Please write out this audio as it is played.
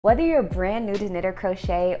Whether you're brand new to knit or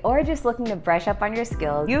crochet or just looking to brush up on your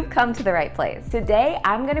skills, you've come to the right place. Today,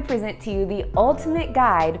 I'm going to present to you the ultimate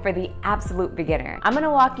guide for the absolute beginner. I'm going to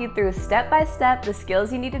walk you through step by step the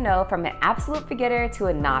skills you need to know from an absolute beginner to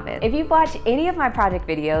a novice. If you've watched any of my project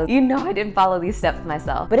videos, you know I didn't follow these steps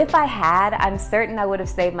myself. But if I had, I'm certain I would have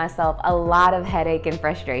saved myself a lot of headache and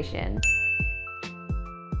frustration.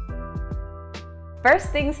 First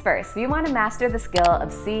things first, you want to master the skill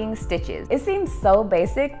of seeing stitches. It seems so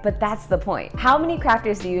basic, but that's the point. How many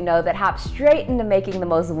crafters do you know that hop straight into making the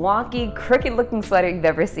most wonky, crooked looking sweater you've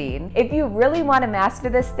ever seen? If you really want to master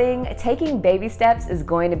this thing, taking baby steps is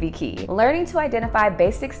going to be key. Learning to identify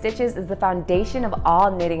basic stitches is the foundation of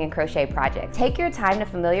all knitting and crochet projects. Take your time to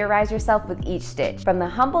familiarize yourself with each stitch, from the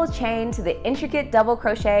humble chain to the intricate double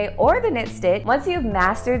crochet or the knit stitch. Once you've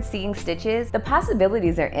mastered seeing stitches, the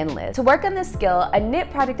possibilities are endless. To work on this skill, a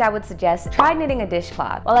knit project I would suggest, try knitting a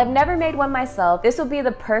dishcloth. While I've never made one myself, this will be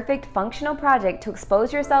the perfect functional project to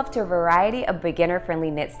expose yourself to a variety of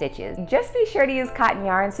beginner-friendly knit stitches. Just be sure to use cotton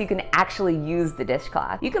yarn so you can actually use the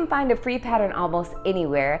dishcloth. You can find a free pattern almost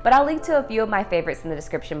anywhere, but I'll link to a few of my favorites in the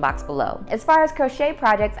description box below. As far as crochet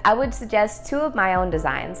projects, I would suggest two of my own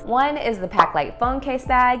designs. One is the Pack Light phone case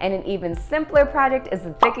bag, and an even simpler project is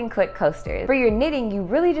the Thick and Quick coasters. For your knitting, you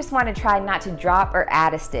really just want to try not to drop or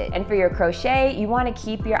add a stitch, and for your crochet, you want to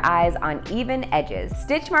keep your eyes on even edges.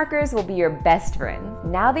 Stitch markers will be your best friend.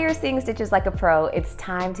 Now that you're seeing stitches like a pro, it's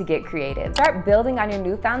time to get creative. Start building on your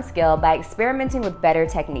newfound skill by experimenting with better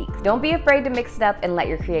techniques. Don't be afraid to mix it up and let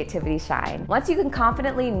your creativity shine. Once you can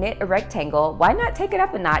confidently knit a rectangle, why not take it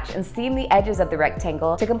up a notch and seam the edges of the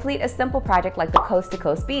rectangle to complete a simple project like the coast to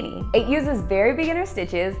coast beanie? It uses very beginner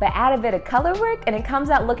stitches, but add a bit of color work and it comes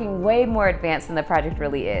out looking way more advanced than the project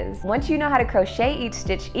really is. Once you know how to crochet each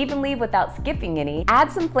stitch evenly without skipping any, add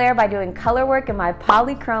some flair by doing color work in my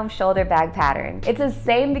polychrome shoulder bag pattern. It's the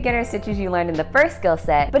same beginner stitches you learned in the first skill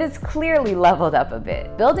set, but it's clearly leveled up a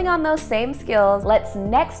bit. Building on those same skills, let's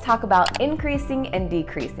next talk about increasing and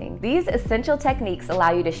decreasing. These essential techniques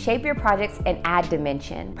allow you to shape your projects and add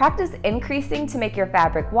dimension. Practice increasing to make your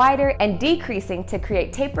fabric wider and decreasing to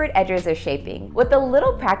create tapered edges or shaping. With a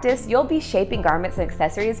little practice, you'll be shaping garments and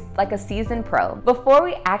accessories like a seasoned pro. Before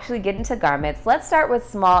we actually get into garments, let's start with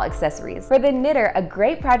small accessories. For the knitter, a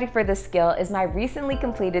great project for this skill is my recently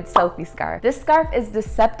completed Sophie scarf. This scarf is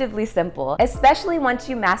deceptively simple, especially once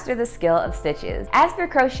you master the skill of stitches. As for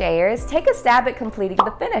crocheters, take a stab at completing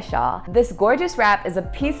the finish shawl. This gorgeous wrap is a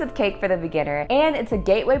piece of cake for the beginner, and it's a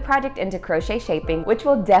gateway project into crochet shaping, which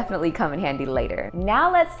will definitely come in handy later.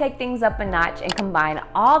 Now let's take things up a notch and combine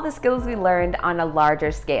all the skills we learned on a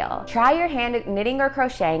larger scale. Try your hand at knitting or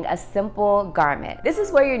crocheting a simple garment. This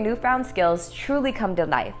is where your newfound skills truly come to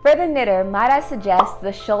life. For the knitter, might I suggest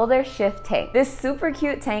the shoulder shift tank. This super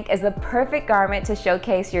cute tank is the perfect garment to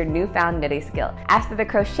showcase your newfound knitting skill. As for the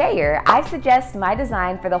crocheter, I suggest my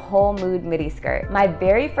design for the whole mood midi skirt, my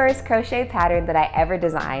very first crochet pattern that I ever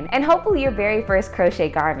designed, and hopefully your very first crochet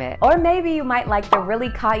garment. Or maybe you might like the really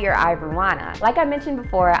caught your eye Rwana. Like I mentioned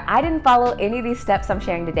before, I didn't follow any of these steps I'm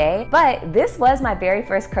sharing today, but this was my very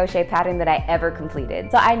first crochet pattern that I ever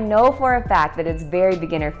completed, so I know for a fact that it's very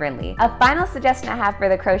beginner friendly. A final suggestion I have for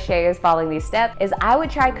the crocheters following these steps is I would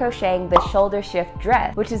try crocheting the shoulder shift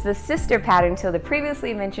dress, which is the sister pattern to the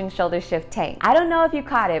previously mentioned shoulder shift tank. I don't know if you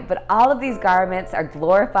caught it, but all of these garments are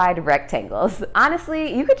glorified rectangles.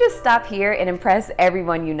 Honestly, you could just stop here and impress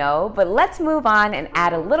everyone you know, but let's move on and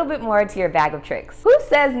add a little bit more to your bag of tricks. Who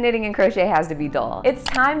says knitting and crochet has to be dull? It's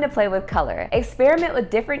time to play with color. Experiment with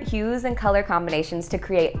different hues and color combinations to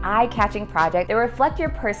create eye-catching projects that reflect your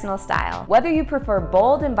personal style. Whether you prefer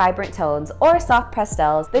bold and vibrant tones or soft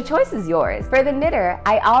pastels, the choice is yours. For the knitter,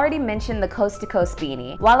 I already mentioned the coast to coast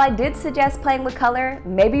beanie. While I did suggest playing with color,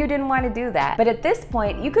 maybe you didn't want to do that, but at this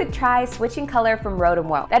point you could try switching color from row to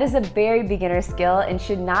row. That is a very beginner skill and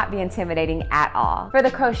should not be intimidating at all. For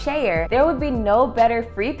the crocheter, there would be no better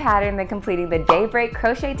free pattern than completing the Daybreak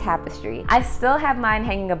crochet tapestry. I still have mine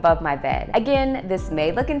hanging above my bed. Again, this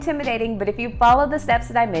may look intimidating, but if you follow the steps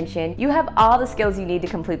that I mentioned, you have all the skills you need to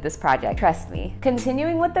complete this project, trust me.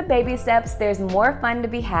 Continuing with the baby steps, there's more fun to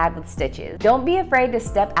be had with stitches. Don't be afraid to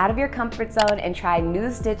step out of your comfort zone and try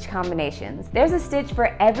new stitch combinations. There's a stitch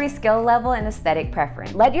for every skill level and aesthetic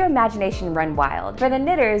preference. Let your imagination run wild. For the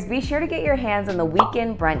knitters, be sure to get your hands on the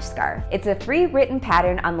Weekend Brunch scarf. It's a free written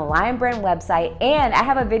pattern on the Lion Brand website, and I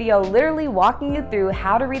have a video literally walking you through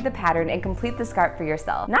how to read the pattern and complete the scarf for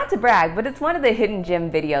yourself. Not to brag, but it's one of the hidden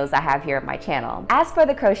gem videos I have here on my channel. As for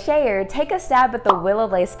the crocheter, take a stab at the Willow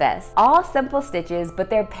Lace Vest. All simple stitches, but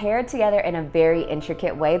they're paired together in a very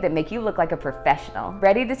intricate way that make you look like a professional.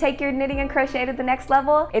 Ready to take your knitting and crochet to the next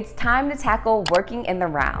level? It's time to tackle working in the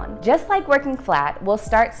round. Just like working flat, we'll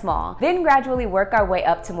start small, then gradually work our way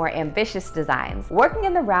up to more ambitious designs. Working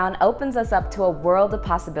in the round opens us up to a world of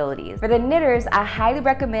possibilities. For the knitters, I highly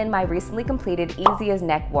recommend my recently completed Easy as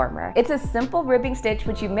Neck Warmer. It's a simple ribbing stitch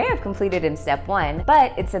which you may have completed in step 1,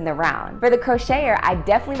 but it's in the round. For the crocheter, I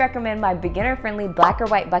definitely recommend my beginner-friendly black or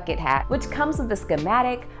white bucket hat, which comes with a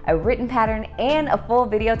schematic, a written pattern, and a full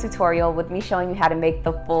video tutorial with me showing you how to make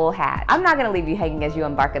the full hat. I'm not gonna leave you hanging as you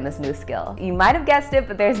embark on this new skill. You might have guessed it,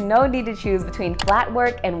 but there's no need to choose between flat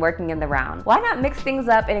work and working in the round. Why not mix things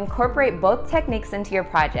up and incorporate both techniques into your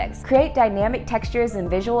projects? Create dynamic textures and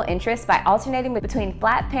visual interest by alternating between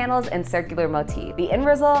flat panels and circular motif. The end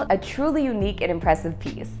result, a truly unique and impressive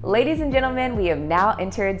piece. Ladies and gentlemen, we have now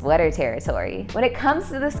entered sweater territory. When it comes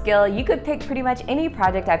to the skill, you could pick pretty much any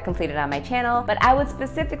project I've completed on my channel, but I would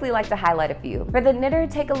specifically like to highlight a few. For the knitter,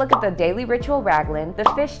 take a look at the Daily Ritual Raglan, the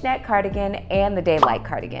Fishnet Cardigan, and the Daylight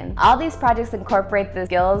Cardigan. All these projects incorporate the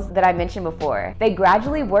skills that I mentioned before. They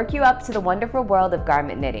gradually work you up to the wonderful world of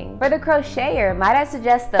garment knitting. For the crocheter, might I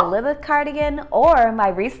suggest the Lilith Cardigan or my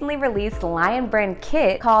recently released Lion Brand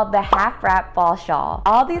kit called the Half Wrap Fall Shawl.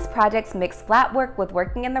 All these projects mix flat work with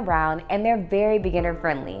working in the round, and they're very beginner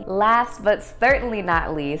friendly. Last but certainly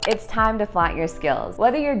not least, it's time to flaunt your skills.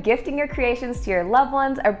 Whether you're gifting your creations to your loved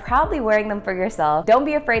ones or proudly wearing them for yourself, don't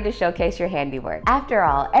be afraid to showcase your handiwork. After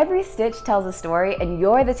all, every stitch tells a story, and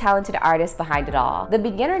you're the talented artist behind it all. The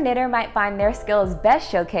beginner knitter might find their skills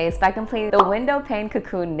best showcased by completing the window pane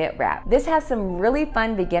cocoon knit wrap. This has some really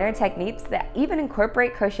fun beginner techniques that even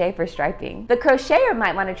incorporate crochet for striping. The crocheter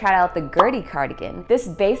might want to try out the Gertie cardigan. This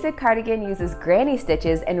basic cardigan uses granny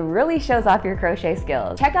stitches and really shows off your crochet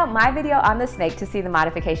skills. Check out my video on the snake to see the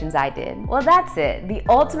modifications I did. Well, that's it, the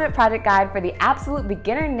ultimate project guide for the absolute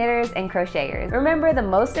beginner knitters and crocheters. Remember, the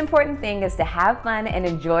most important thing is to have fun and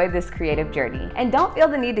enjoy this creative journey. And don't feel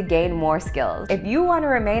the need to gain more skills. If you want to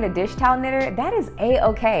remain a dish towel knitter, that is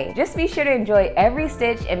a-okay. Just be sure to enjoy every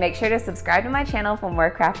stitch and make sure to subscribe to my channel for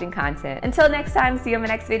more crafting content. Until next time, see you in my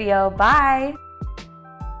next video. Bye!